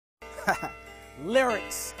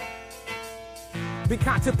Lyrics. Been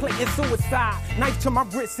contemplating suicide. Knife to my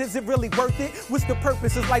wrist, is it really worth it? What's the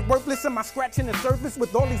purpose? It's like worthless. Am I scratching the surface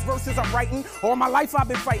with all these verses I'm writing? All my life I've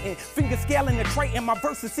been fighting. Finger scaling the Triton. My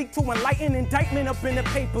verses seek to enlighten. Indictment up in the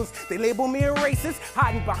papers. They label me a racist,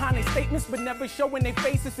 hiding behind their statements, but never showing their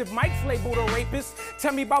faces. If Mike's labeled a rapist,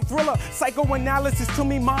 tell me about Thriller. Psychoanalysis to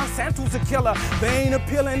me, Monsanto's a killer. They ain't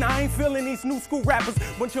appealing, I ain't feeling these new school rappers.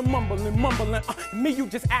 Bunch of mumbling. Me, you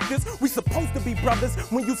just actors. We supposed to be brothers.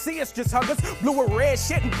 When you see us, just hug us. Blue or red,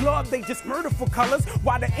 shedding blood, they just murder for colors.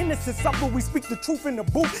 While the innocent suffer, we speak the truth in the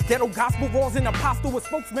booth. Ghetto gospel wars and apostle, a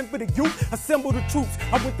spokesman for the youth. Assemble the troops.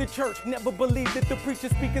 I went to church, never believed that the preacher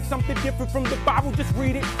speaking something different from the Bible. Just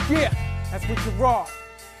read it. Yeah, that's Richard Raw.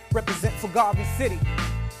 Represent for Garvey City.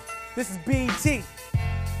 This is BET.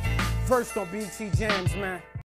 First on BET JAMS, man.